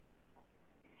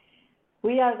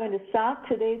We are going to start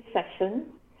today's session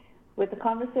with a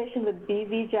conversation with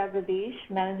B.V. Jagadish,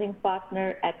 Managing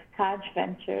Partner at Kaj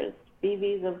Ventures. B.V.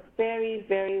 is a very,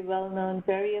 very well-known,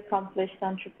 very accomplished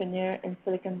entrepreneur in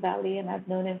Silicon Valley, and I've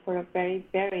known him for a very,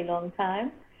 very long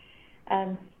time.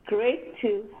 And great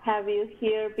to have you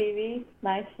here, B.V.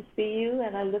 Nice to see you,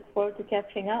 and I look forward to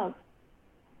catching up.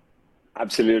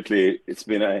 Absolutely. It's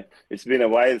been a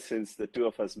while since the two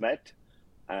of us met,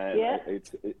 and Yeah.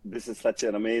 this is such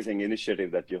an amazing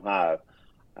initiative that you have,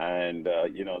 and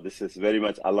this is very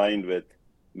much aligned with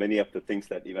many of the things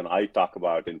that even I talk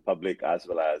about in public, as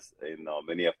well as in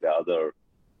many of the other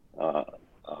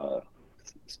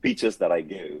speeches that I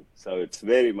give. So it's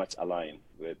very much aligned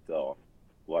with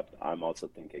what I'm also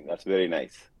thinking. That's very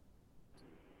nice.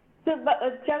 So,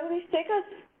 Jagadish, take us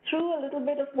through a little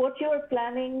bit of what you're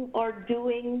planning or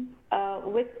doing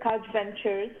with Kaj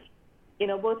Ventures,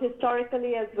 both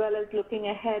historically as well as looking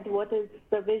ahead. What is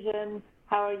the vision?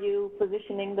 How are you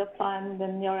positioning the fund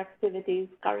and your activities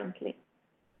currently?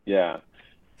 Yeah.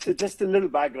 So just a little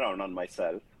background on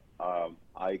myself.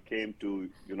 I came to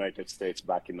United States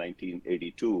back in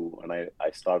 1982, and I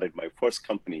started my first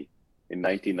company in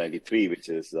 1993, which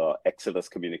is Exodus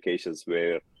Communications,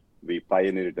 where we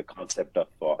pioneered the concept of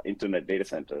internet data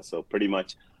centers. So pretty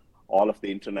much all of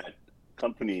the internet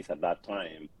companies at that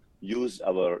time used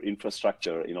our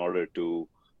infrastructure in order to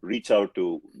reach out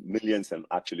to millions and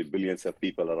actually billions of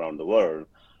people around the world.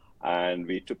 And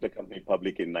we took the company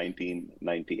public in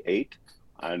 1998,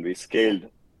 and we scaled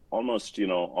almost to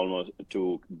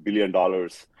 $1 billion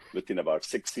within about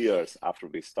 6 years after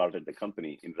we started the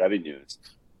company in revenues.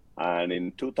 And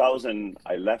in 2000,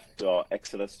 I left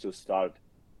Exodus to start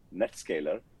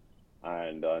NetScaler,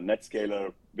 and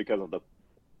NetScaler, because of the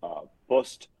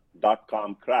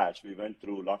post.com crash, we went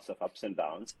through lots of ups and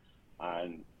downs,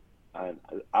 and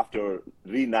after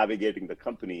re-navigating the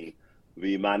company,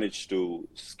 we managed to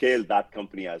scale that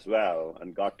company as well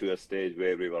and got to a stage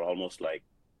where we were almost like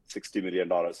 $60 million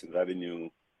in revenue,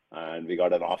 and we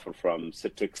got an offer from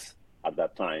Citrix at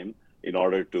that time in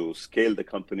order to scale the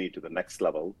company to the next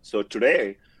level. So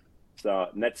today,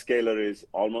 NetScaler is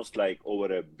almost like over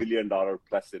 $1 billion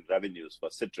plus in revenues for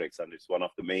Citrix, and it's one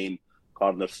of the main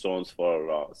cornerstones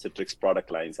for Citrix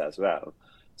product lines as well.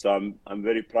 So I'm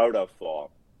very proud of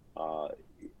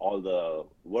all the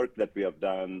work that we have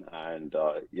done, and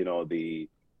the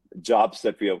jobs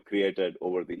that we have created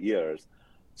over the years.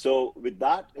 So with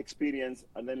that experience,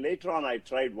 and then later on, I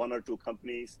tried one or two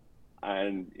companies,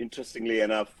 and interestingly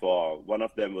enough, one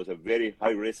of them was a very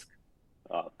high risk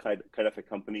kind of a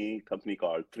company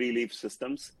called Three Leaf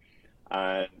Systems,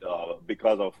 and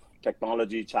because of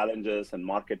technology challenges and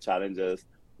market challenges,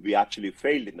 we actually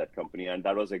failed in that company, and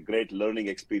that was a great learning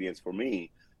experience for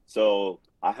me. So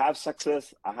I have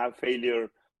success, I have failure,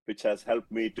 which has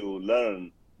helped me to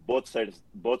learn both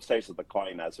sides of the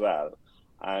coin as well.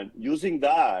 And using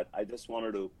that, I just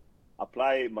wanted to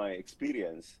apply my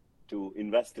experience to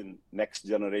invest in next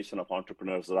generation of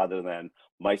entrepreneurs rather than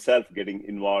myself getting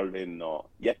involved in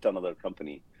yet another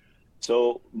company.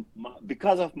 So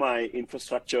because of my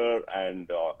infrastructure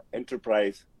and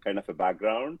enterprise kind of a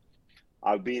background,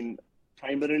 I've been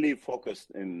primarily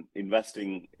focused in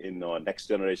investing in next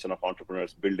generation of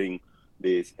entrepreneurs, building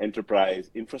these enterprise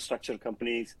infrastructure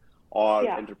companies or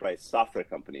enterprise software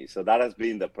companies. So that has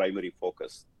been the primary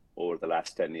focus over the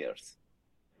last 10 years.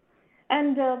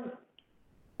 And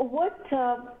what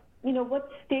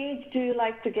stage do you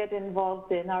like to get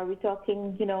involved in? Are we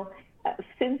talking,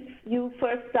 since you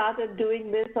first started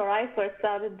doing this, or I first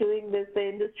started doing this, the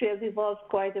industry has evolved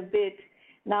quite a bit.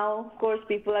 Now, of course,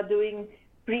 people are doing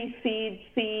pre-seed,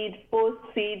 seed,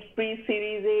 post-seed,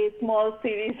 pre-series A, small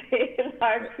series A,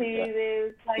 large series A.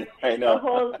 It's like the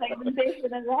whole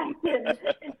segmentation has happened.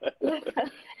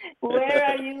 Where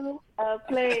are you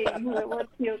playing?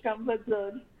 What's your comfort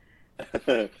zone?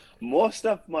 Most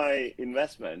of my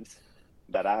investments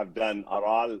that I have done are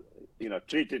all,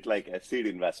 treated like a seed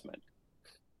investment,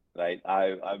 right?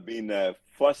 I've been the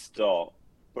first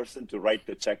person to write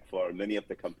the check for many of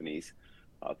the companies.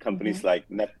 Companies like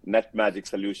NetMagic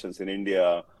Solutions in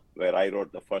India, where I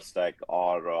wrote the first check,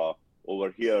 or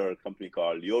over here, a company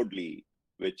called Yodlee,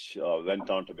 which went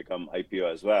on to become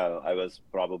IPO as well. I was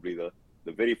probably the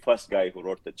very first guy who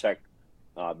wrote the check,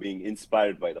 being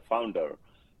inspired by the founder.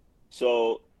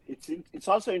 So it's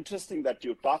also interesting that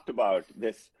you talked about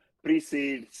this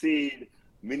pre-seed, seed,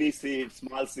 mini seed,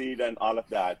 small seed, and all of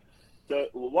that. So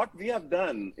what we have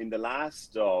done in the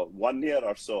last 1 year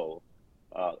or so,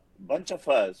 a bunch of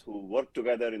us who worked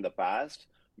together in the past,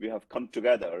 we have come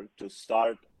together to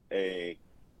start a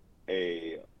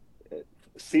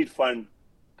seed fund,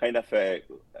 kind of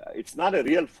it's not a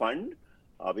real fund,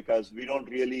 because we don't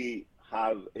really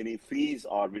have any fees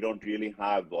or we don't really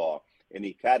have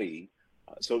any carry.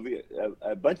 So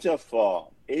a bunch of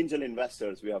angel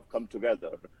investors, we have come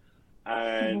together,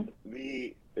 and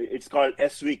it's called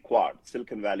SV Quad,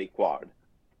 Silicon Valley Quad.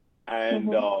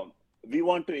 And we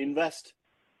want to invest,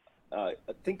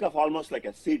 think of almost like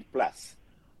a seed plus,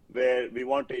 where we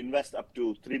want to invest up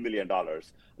to $3 million. And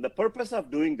the purpose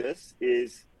of doing this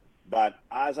is that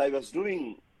as I was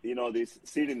doing, these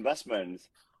seed investments,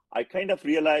 I kind of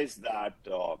realized that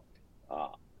a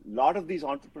lot of these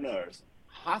entrepreneurs,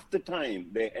 half the time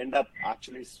they end up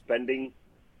actually spending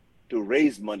to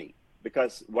raise money,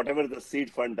 because whatever the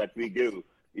seed fund that we give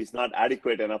is not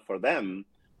adequate enough for them.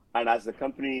 And as the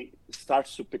company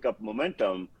starts to pick up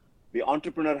momentum, the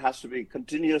entrepreneur has to be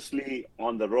continuously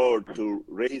on the road to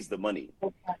raise the money.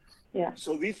 Yeah.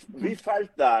 So we felt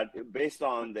that, based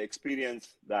on the experience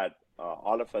that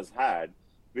all of us had,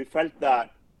 we felt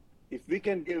that if we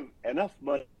can give enough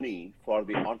money for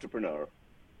the entrepreneur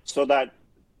so that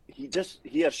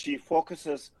he or she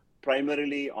focuses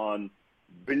primarily on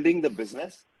building the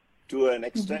business to an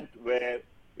extent where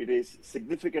it is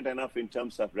significant enough in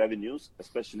terms of revenues,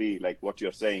 especially like what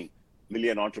you're saying,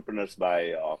 million entrepreneurs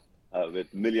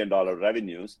with $1 million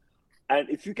revenues. And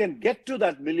if you can get to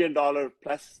that $1 million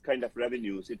plus kind of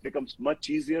revenues, it becomes much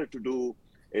easier to do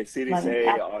a Series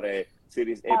A or a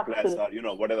Series A plus,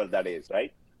 or whatever that is,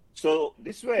 right? So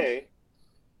this way,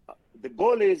 the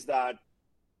goal is that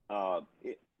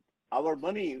our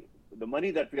money, the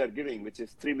money that we are giving, which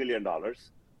is $3 million,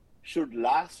 should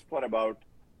last for about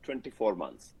 24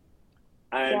 months.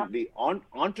 And the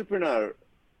entrepreneur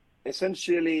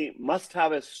essentially must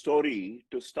have a story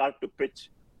to start to pitch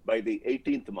by the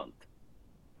 18th month,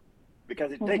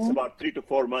 because it takes about 3 to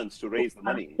 4 months to raise the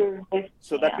money.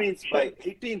 So that means by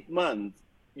 18th month,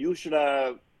 you should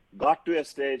have got to a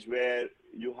stage where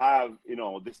you have,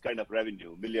 this kind of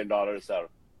revenue, $1 million or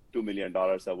 $2 million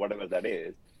or whatever that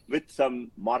is, with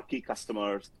some marquee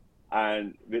customers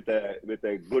and with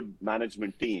a good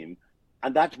management team.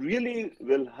 And that really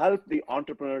will help the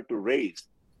entrepreneur to raise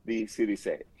the Series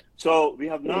A. So we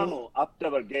have now upped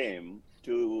our game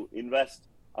to invest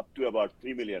up to about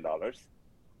 $3 million.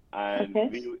 And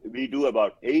we do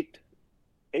about eight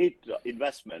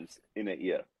investments in a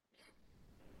year.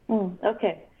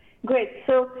 Okay, great.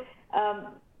 So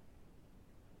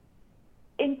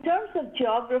in terms of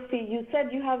geography, you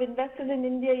said you have invested in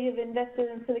India, you've invested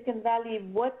in Silicon Valley.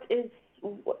 What is,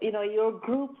 your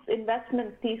group's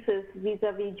investment thesis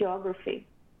vis-a-vis geography?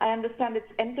 I understand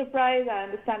it's enterprise. I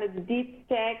understand it's deep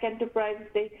tech, enterprise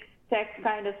tech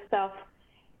kind of stuff.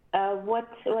 What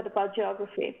about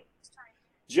geography?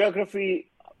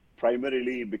 Geography,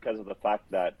 primarily because of the fact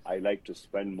that I like to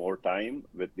spend more time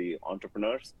with the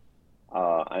entrepreneurs,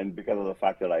 and because of the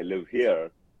fact that I live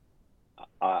here.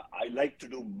 I like to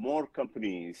do more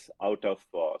companies out of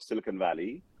Silicon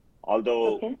Valley,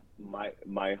 although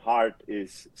my heart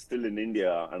is still in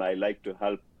India, and I like to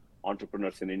help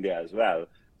entrepreneurs in India as well.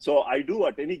 So I do,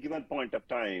 at any given point of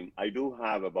time, I do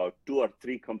have about 2 or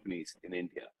 3 companies in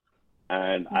India.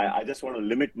 And I just want to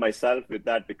limit myself with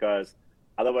that, because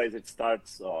otherwise it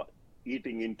starts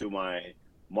eating into my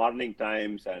morning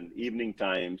times and evening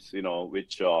times,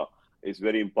 which is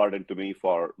very important to me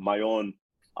for my own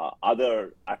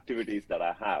other activities that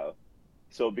I have.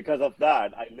 So because of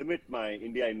that, I limit my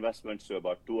India investments to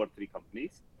about 2 or 3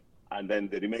 companies. And then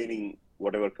the remaining,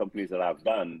 whatever companies that I've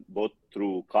done, both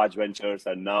through Koch Ventures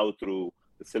and now through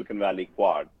the Silicon Valley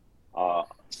Quad.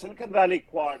 Silicon Valley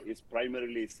Quad is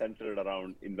primarily centered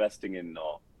around investing in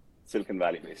Silicon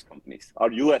Valley-based companies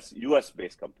or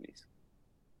US-based companies.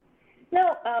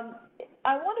 Now,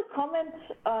 I want to comment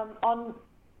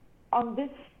on this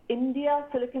India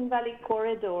Silicon Valley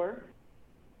corridor.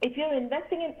 If you're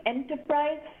investing in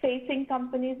enterprise-facing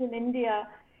companies in India,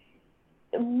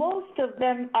 most of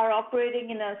them are operating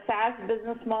in a SaaS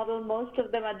business model. Most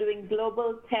of them are doing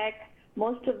global tech.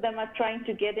 Most of them are trying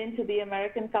to get into the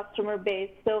American customer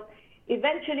base. So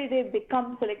eventually they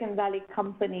become Silicon Valley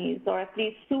companies, or at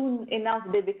least soon enough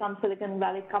they become Silicon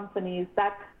Valley companies.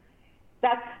 That's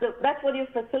what you're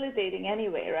facilitating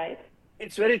anyway, right?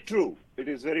 It's very true. It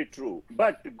is very true.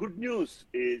 But the good news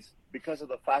is, because of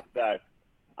the fact that,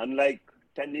 unlike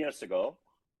 10 years ago,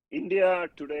 India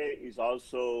today is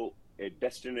also a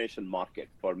destination market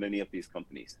for many of these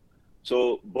companies.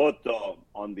 So both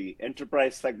on the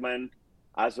enterprise segment,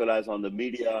 as well as on the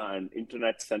media and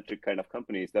internet-centric kind of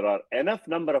companies, there are enough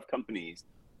number of companies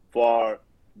for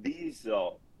these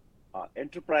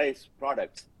enterprise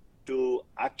products to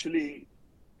actually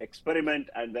experiment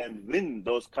and then win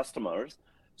those customers.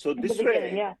 So this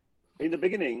way, in the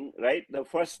beginning, right, the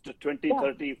first 20, Yeah.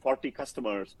 30, 40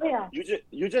 customers, Yeah.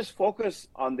 you just focus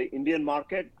on the Indian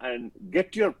market and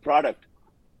get your product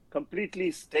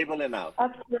completely stable enough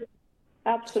Absolutely.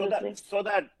 so that Absolutely. so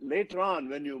that later on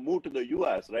when you move to the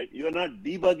US, right, you're not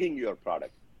debugging your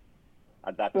product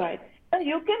at that time. Right. And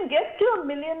you can get to $1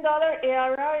 million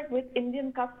ARR with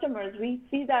Indian customers. We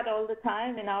see that all the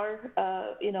time in our,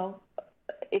 Yeah,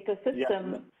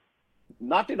 ecosystem.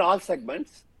 not in all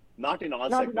segments, not in all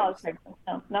Not in all segments. segments.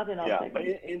 No, not in all Yeah, but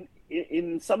segments.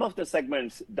 in some of the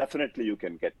segments, definitely you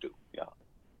can get to. Yeah.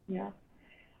 Yeah.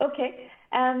 Okay.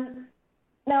 And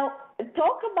now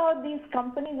talk about these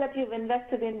companies that you've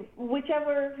invested in,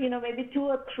 whichever, maybe two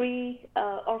or three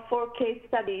or four case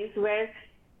studies where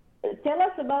tell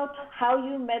us about how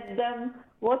you met them,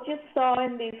 what you saw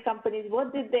in these companies,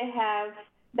 what did they have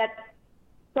that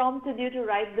prompted you to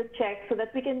write the check so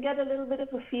that we can get a little bit of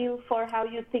a feel for how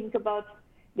you think about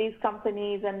these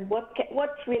companies and what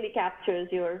really captures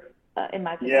your Yeah.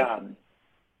 imagination.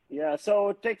 Yeah.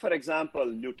 So take, for example,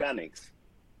 Nutanix.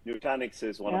 Nutanix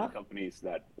is one of Yeah. the companies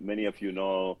that many of you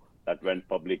know that went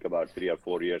public about 3 or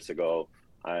 4 years ago,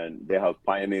 and they have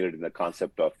pioneered in the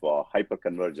concept of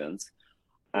hyperconvergence. Yeah.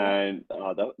 And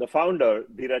the founder,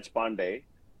 Dheeraj Pandey,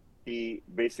 he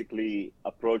basically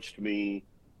approached me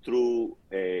through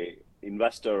a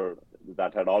investor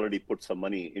that had already put some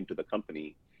money into the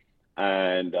company,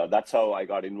 and that's how I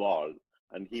got involved.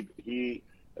 And he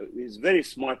is very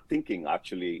smart thinking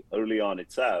actually early on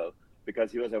itself,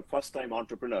 because he was a first time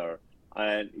entrepreneur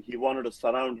and he wanted to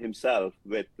surround himself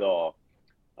with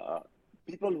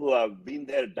people who have been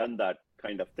there, done that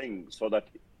kind of thing, so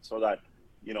that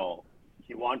you know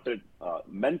he wanted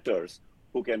mentors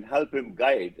who can help him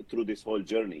guide through this whole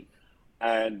journey.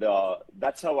 And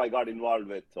that's how I got involved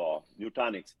with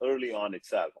Nutanix early on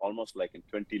itself, almost like in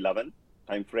 2011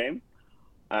 timeframe.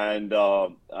 And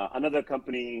another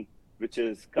company which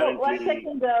is So currently,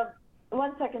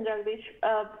 one second, Jagdish.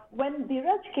 When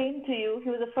Dheeraj came to you, he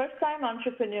was a first-time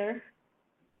entrepreneur.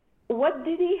 What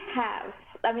did he have?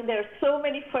 I mean, there are so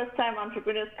many first-time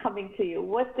entrepreneurs coming to you.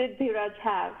 What did Dheeraj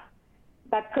have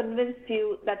that convinced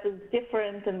you that was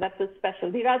different and that was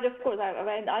special? Dheeraj, of course,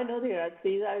 I know Dheeraj.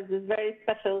 Dheeraj is a very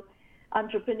special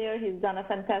entrepreneur. He's done a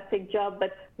fantastic job.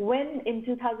 But when in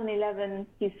 2011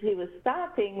 he was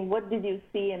starting, what did you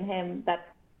see in him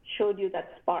that showed you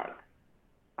that spark?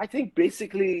 I think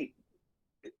basically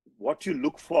what you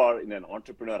look for in an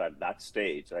entrepreneur at that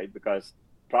stage, right? Because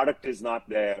product is not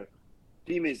there,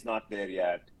 team is not there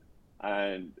yet,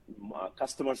 and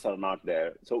customers are not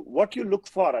there. So what you look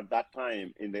for at that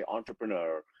time in the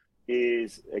entrepreneur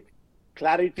is a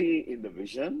clarity in the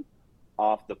vision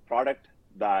of the product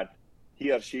that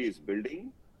he or she is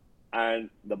building and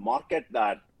the market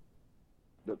that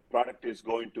the product is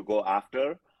going to go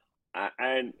after,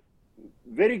 and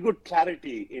very good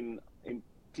clarity in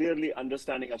clearly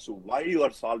understanding as to why you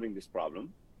are solving this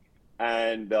problem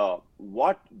and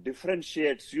what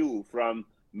differentiates you from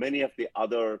many of the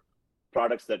other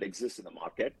products that exist in the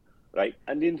market, right?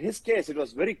 And in his case, it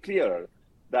was very clear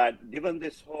that given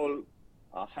this whole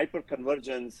hyper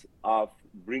convergence of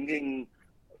bringing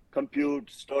compute,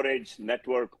 storage,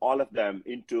 network, all of them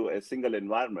into a single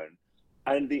environment,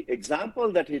 and the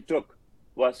example that he took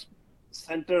was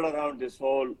centered around this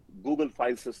whole Google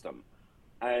file system.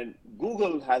 And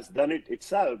Google has done it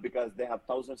itself because they have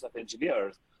thousands of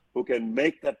engineers who can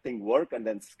make that thing work and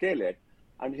then scale it.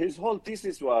 And his whole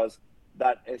thesis was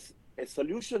that a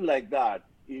solution like that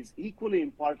is equally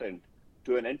important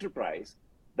to an enterprise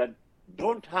that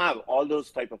don't have all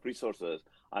those type of resources.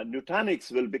 And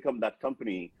Nutanix will become that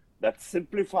company that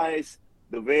simplifies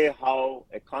the way how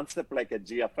a concept like a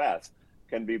GFS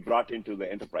can be brought into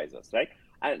the enterprises, right?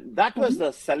 And that was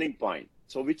the selling point.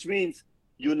 So which means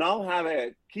you now have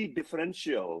a key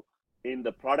differential in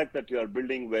the product that you are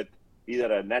building with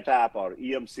either a NetApp or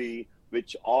EMC,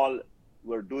 which all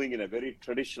were doing in a very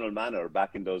traditional manner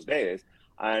back in those days.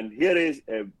 And here is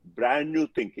a brand new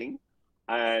thinking,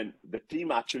 and the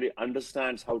team actually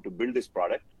understands how to build this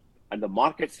product, and the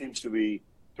market seems to be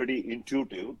pretty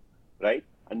intuitive, right?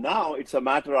 And now it's a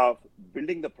matter of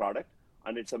building the product,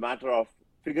 and it's a matter of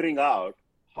figuring out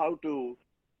how to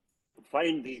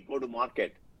find the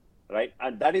go-to-market, right?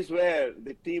 And that is where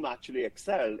the team actually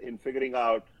excelled in figuring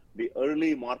out the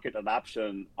early market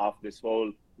adoption of this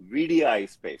whole VDI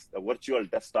space, the virtual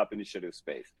desktop initiative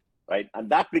space, right? And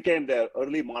that became their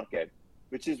early market,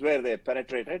 which is where they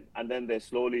penetrated, and then they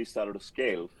slowly started to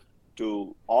scale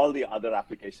to all the other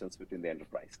applications within the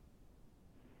enterprise.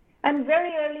 And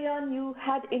very early on, you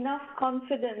had enough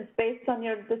confidence based on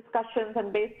your discussions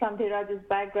and based on Dheeraj's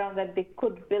background that they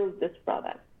could build this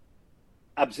product.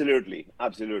 Absolutely,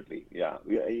 absolutely. Yeah.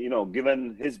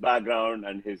 Given his background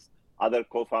and his other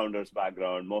co-founders'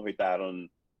 background, Mohit Aaron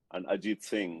and Ajit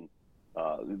Singh,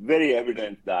 very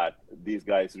evident that these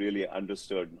guys really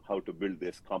understood how to build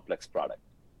this complex product.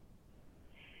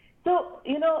 So,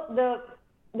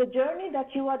 the journey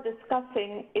that you are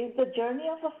discussing is the journey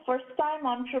of a first-time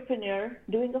entrepreneur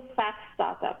doing a fast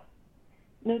startup.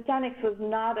 Nutanix was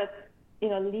not a,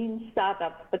 lean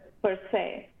startup, but per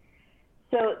se.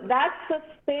 So that's a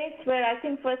space where I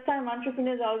think first-time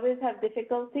entrepreneurs always have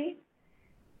difficulty.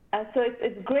 So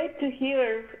it's great to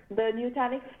hear the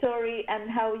Nutanix story and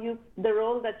how the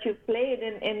role that you played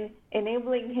in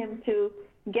enabling him to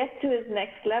get to his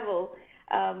next level.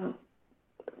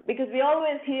 Because we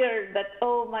always hear that,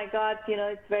 oh my God,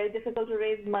 it's very difficult to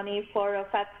raise money for a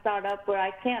fat startup where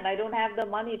I don't have the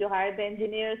money to hire the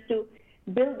engineers to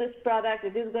build this product.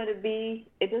 It is going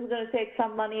to take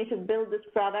some money to build this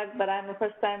product, but I'm a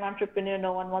first-time entrepreneur.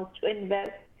 No one wants to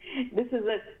invest. This is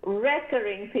a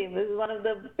recurring theme. This is one of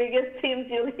the biggest themes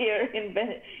you'll hear in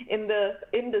the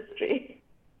industry.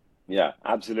 Yeah,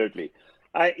 absolutely.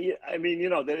 I mean,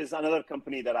 there is another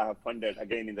company that I have funded,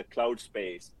 again, in the cloud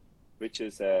space, which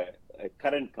is a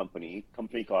current company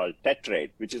called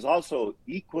Tetrate, which is also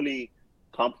equally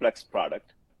complex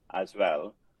product as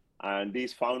well. And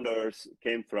these founders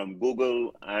came from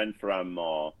Google and from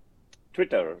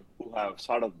Twitter, who have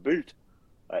sort of built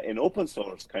an open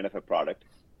source kind of a product.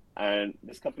 And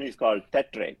this company is called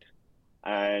Tetrate.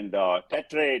 And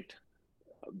Tetrate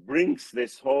brings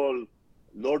this whole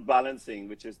load balancing,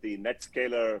 which is the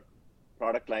NetScaler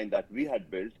product line that we had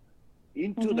built,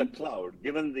 into the cloud,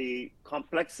 given the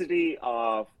complexity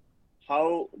of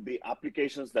how the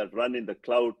applications that run in the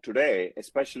cloud today,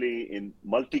 especially in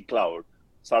multi-cloud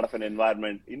sort of an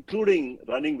environment, including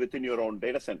running within your own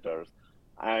data centers,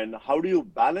 and how do you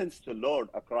balance the load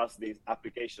across these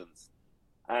applications?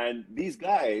 And these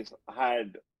guys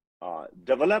had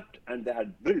developed and they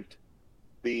had built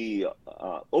the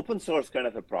open source kind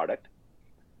of a product.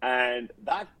 And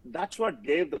that's what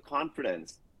gave the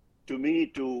confidence to me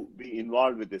to be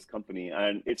involved with this company.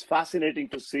 And it's fascinating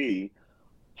to see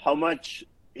how much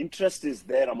interest is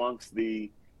there amongst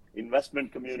the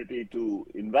investment community to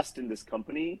invest in this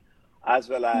company, as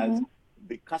well as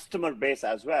the customer base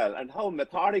as well, and how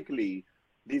methodically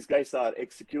these guys are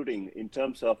executing in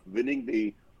terms of winning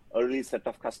the early set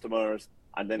of customers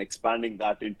and then expanding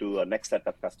that into a next set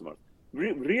of customers.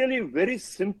 Really very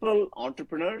simple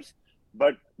entrepreneurs,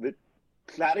 but with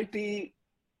clarity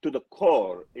to the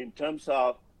core in terms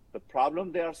of the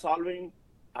problem they are solving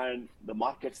and the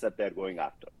markets that they're going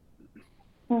after.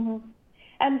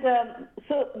 And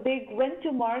so they went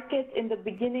to market in the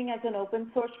beginning as an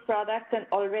open source product and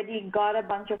already got a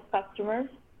bunch of customers?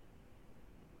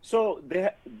 So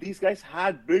these guys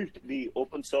had built the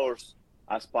open source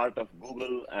as part of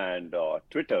Google and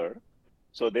Twitter.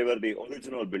 So they were the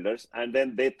original builders. And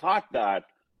then they thought that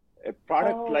a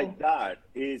product like that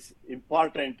is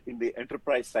important in the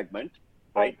enterprise segment,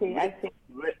 right? I see.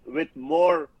 With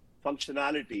more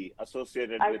functionality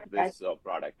associated with this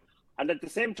product. And at the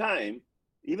same time,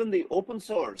 even the open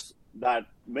source that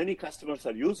many customers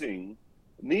are using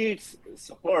needs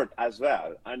support as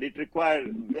well. And it requires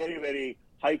very, very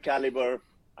high caliber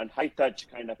and high touch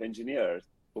kind of engineers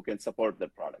who can support the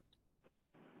product.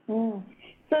 So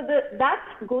that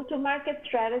go-to-market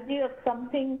strategy of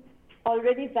something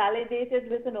already validated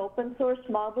with an open source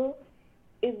model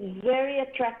is very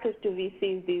attractive to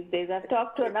VCs these days. I've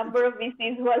talked to a number of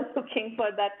VCs who are looking for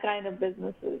that kind of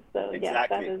businesses. So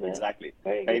Exactly.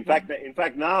 Very good in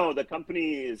fact, now the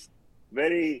company is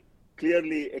very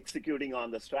clearly executing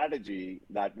on the strategy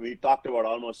that we talked about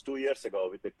almost 2 years ago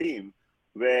with the team,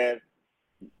 where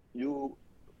you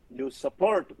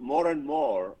support more and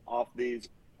more of these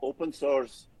open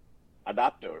source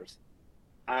adapters.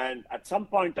 And at some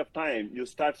point of time, you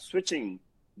start switching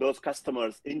those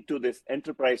customers into this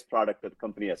enterprise product that the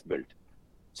company has built.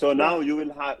 So now you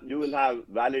will have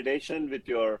validation with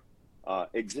your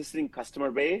existing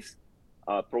customer base,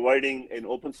 providing an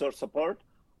open source support.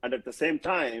 And at the same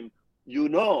time,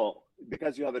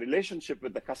 because you have a relationship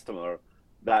with the customer,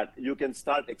 that you can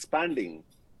start expanding,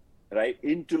 right,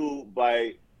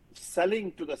 by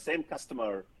selling to the same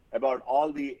customer about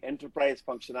all the enterprise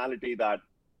functionality that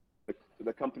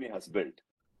the company has built.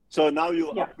 So now you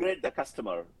upgrade the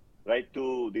customer, right,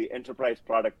 to the enterprise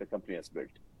product the company has built.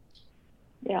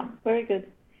 Yeah, very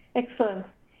good. Excellent.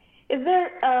 Is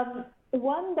there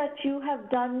one that you have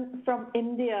done from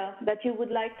India that you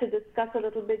would like to discuss a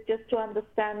little bit, just to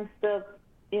understand the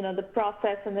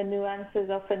process and the nuances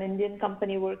of an Indian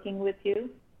company working with you?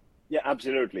 Yeah,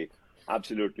 absolutely.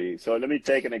 Absolutely. So let me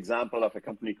take an example of a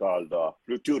company called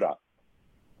Flutura.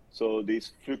 So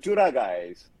these Flutura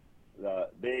guys,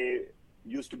 they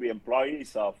used to be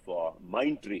employees of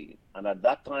Mindtree, and at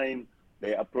that time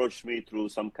they approached me through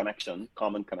some connection,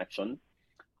 common connection,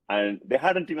 and they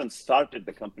hadn't even started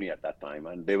the company at that time,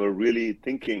 and they were really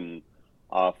thinking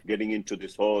of getting into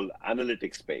this whole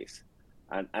analytics space,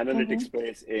 and analytics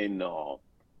space in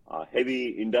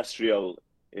heavy industrial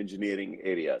engineering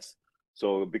areas.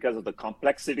 So because of the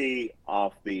complexity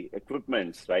of the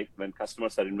equipments, right, when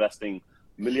customers are investing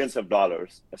millions of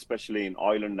dollars, especially in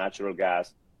oil and natural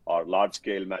gas or large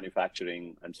scale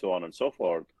manufacturing and so on and so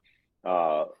forth,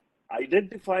 uh,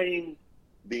 identifying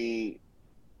the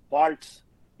parts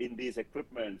in these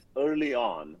equipments early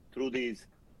on through these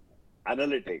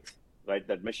analytics, right?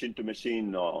 That machine to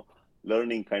machine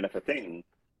learning kind of a thing.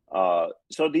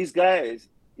 So these guys,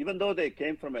 even though they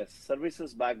came from a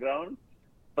services background,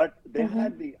 but they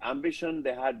had the ambition,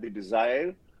 they had the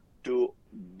desire to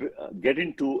get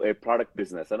into a product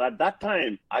business. And at that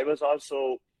time, I was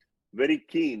also very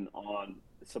keen on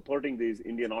supporting these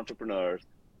Indian entrepreneurs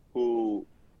who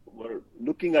were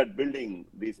looking at building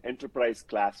these enterprise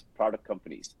class product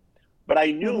companies. But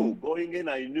I knew going in,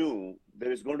 I knew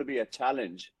there is going to be a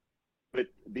challenge with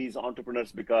these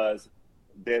entrepreneurs because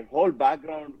their whole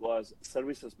background was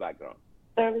services background.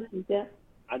 Services, yeah.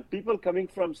 And people coming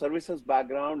from services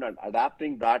background and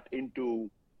adapting that into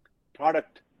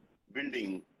product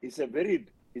building is a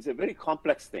very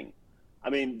complex thing. I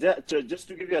mean, just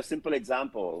to give you a simple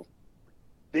example,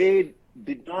 they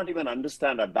did not even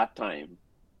understand at that time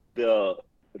the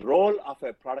role of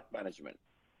a product management,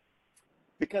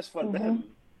 because for them,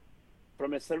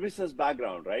 from a services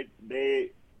background, right,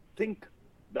 they think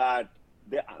that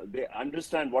they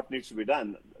understand what needs to be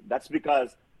done. That's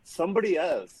because somebody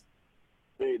else,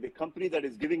 the company that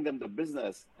is giving them the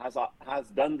business, has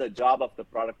done the job of the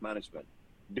product management,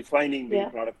 defining the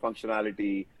product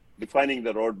functionality, defining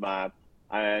the roadmap,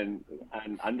 and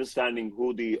understanding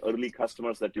who the early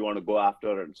customers that you want to go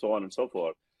after, and so on and so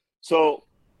forth. So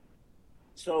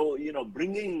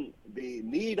bringing the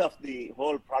need of the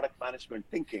whole product management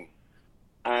thinking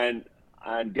and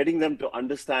getting them to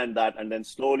understand that, and then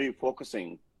slowly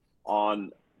focusing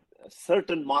on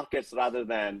certain markets rather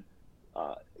than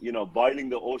boiling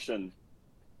the ocean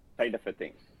kind of a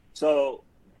thing. So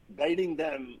guiding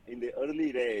them in the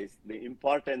early days, the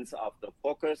importance of the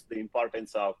focus, the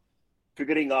importance of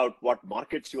figuring out what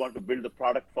markets you want to build the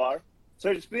product for. So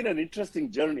it's been an interesting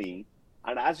journey.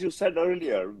 And as you said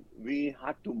earlier, we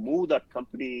had to move that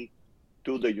company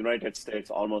to the United States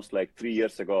almost like 3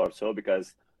 years ago or so,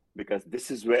 because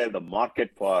this is where the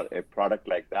market for a product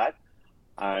like that.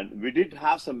 And we did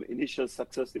have some initial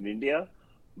success in India,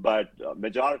 but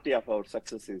majority of our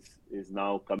success is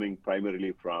now coming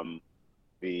primarily from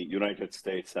the United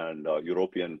States and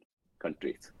European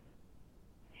countries.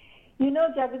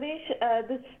 Jagadish,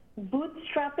 this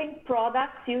bootstrapping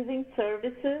products using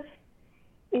services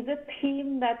is a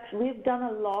theme that we've done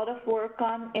a lot of work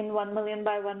on in 1 Million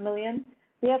by 1 Million.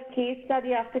 We have case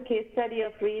study after case study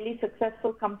of really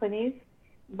successful companies,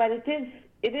 but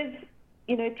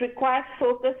it requires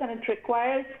focus and it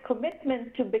requires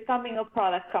commitment to becoming a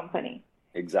product company.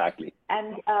 Exactly.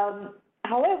 And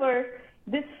however,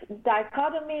 this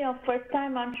dichotomy of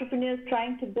first-time entrepreneurs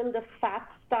trying to build a fat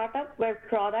startup where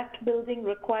product building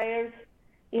requires,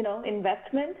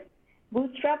 investment,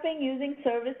 bootstrapping using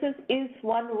services is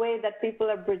one way that people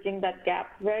are bridging that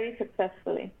gap very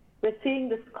successfully. We're seeing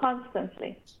this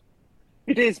constantly.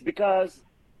 It is, because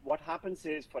what happens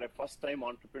is, for a first-time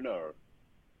entrepreneur,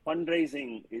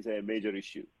 fundraising is a major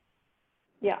issue.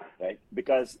 Yeah. Right?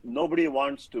 Because nobody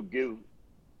wants to give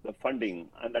the funding.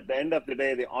 And at the end of the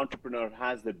day, the entrepreneur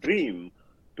has the dream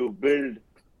to build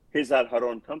his or her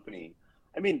own company.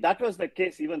 I mean, that was the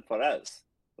case even for us,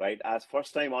 right? As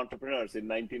first-time entrepreneurs in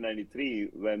 1993,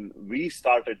 when we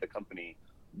started the company,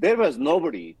 there was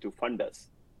nobody to fund us.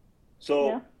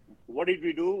 So what did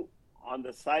we do? On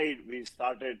the side, we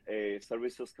started a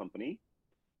services company.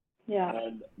 Yeah.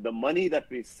 And the money that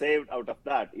we saved out of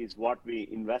that is what we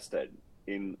invested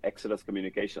in Exodus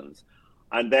Communications.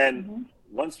 And then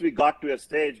once we got to a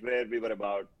stage where we were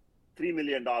about $3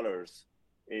 million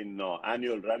in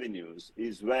annual revenues,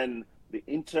 is when the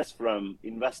interest from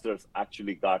investors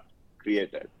actually got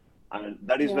created. And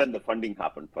that is when the funding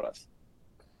happened for us.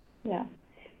 Yeah.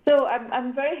 So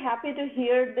I'm very happy to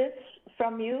hear this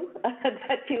from you,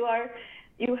 that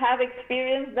you have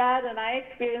experienced that, and I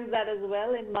experienced that as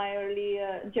well in my early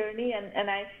journey. And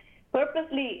I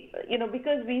purposely,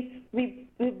 because we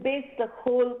based the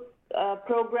whole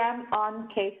program on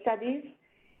case studies,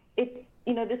 it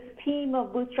this theme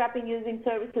of bootstrapping using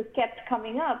services kept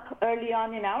coming up early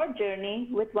on in our journey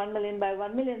with 1 million by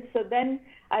 1 million. So then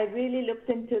I really looked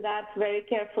into that very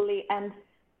carefully and,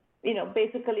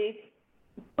 basically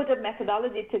put a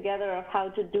methodology together of how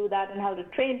to do that and how to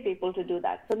train people to do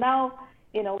that. So now,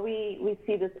 we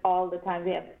see this all the time.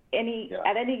 We have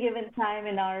at any given time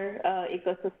in our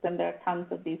ecosystem, there are tons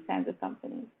of these kinds of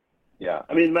companies. Yeah,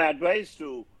 I mean, my advice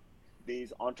to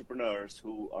these entrepreneurs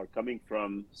who are coming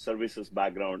from services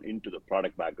background into the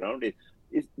product background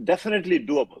is definitely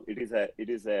doable. It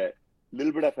is a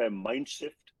little bit of a mind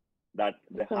shift that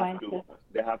they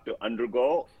have to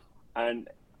undergo, and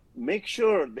make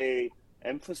sure they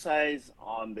emphasize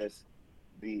on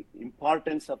the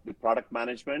importance of the product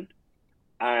management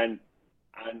and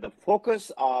the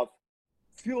focus of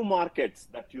few markets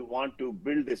that you want to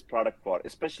build this product for,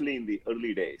 especially in the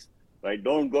early days. Right?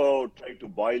 Don't go try to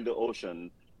boil the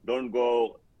ocean. Don't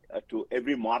go to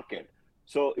every market.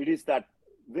 So it is that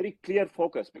very clear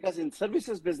focus, because in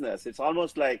services business, it's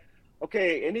almost like,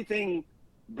 okay, anything,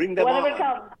 bring them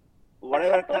on.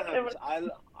 Whatever comes,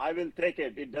 I will take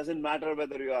it. It doesn't matter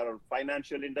whether you are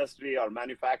financial industry or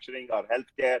manufacturing or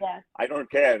healthcare. Yeah. I don't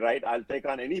care, right? I'll take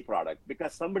on any product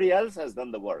because somebody else has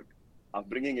done the work of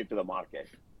bringing it to the market.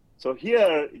 So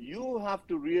here you have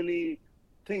to really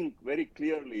think very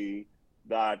clearly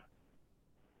that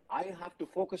I have to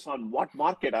focus on what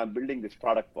market I'm building this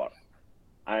product for.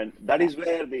 And that is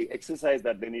where the exercise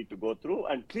that they need to go through.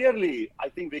 And clearly, I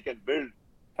think we can build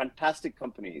fantastic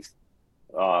companies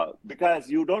because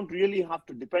you don't really have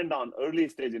to depend on early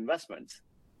stage investments.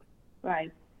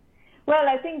 Right. Well,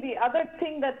 I think the other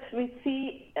thing that we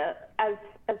see as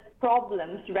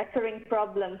problems, recurring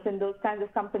problems in those kinds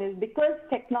of companies, because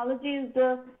technology is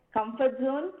the comfort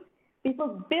zone,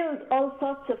 people build all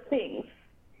sorts of things.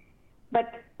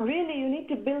 But really, you need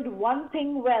to build one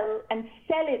thing well and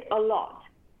sell it a lot.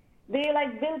 They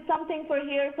build something for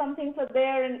here, something for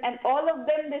there, and all of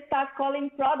them they start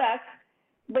calling products.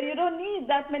 But you don't need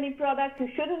that many products. You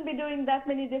shouldn't be doing that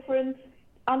many different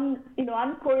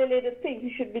uncorrelated things.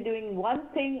 You should be doing one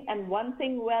thing and one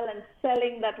thing well and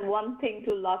selling that one thing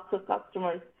to lots of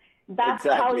customers. That's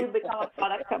how you become a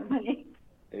product company.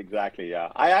 Exactly, yeah.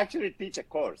 I actually teach a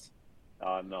course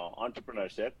on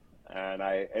entrepreneurship, and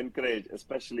I encourage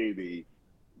especially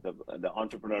the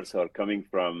entrepreneurs who are coming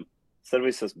from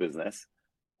services business.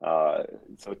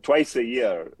 So twice a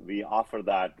year, we offer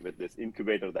that with this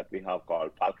incubator that we have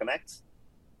called FalconX,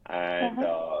 and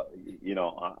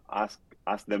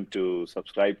ask them to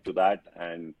subscribe to that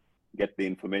and get the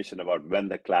information about when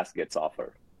the class gets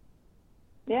offered.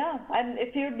 Yeah, and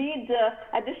if you need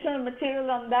additional material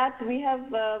on that, we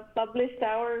have published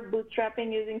our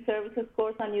bootstrapping using services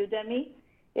course on Udemy.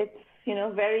 It's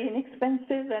very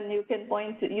inexpensive, and you can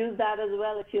use that as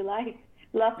well if you like.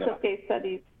 Lots of case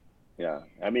studies. Yeah,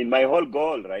 I mean, my whole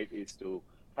goal, right, is to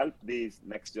help these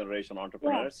next generation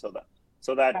entrepreneurs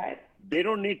so that they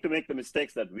don't need to make the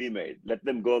mistakes that we made. Let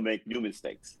them go make new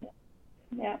mistakes.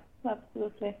 Yeah,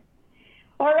 absolutely.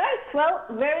 All right. Well,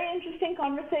 very interesting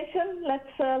conversation. Let's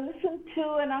listen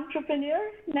to an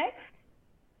entrepreneur next.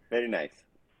 Very nice.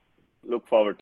 Look forward to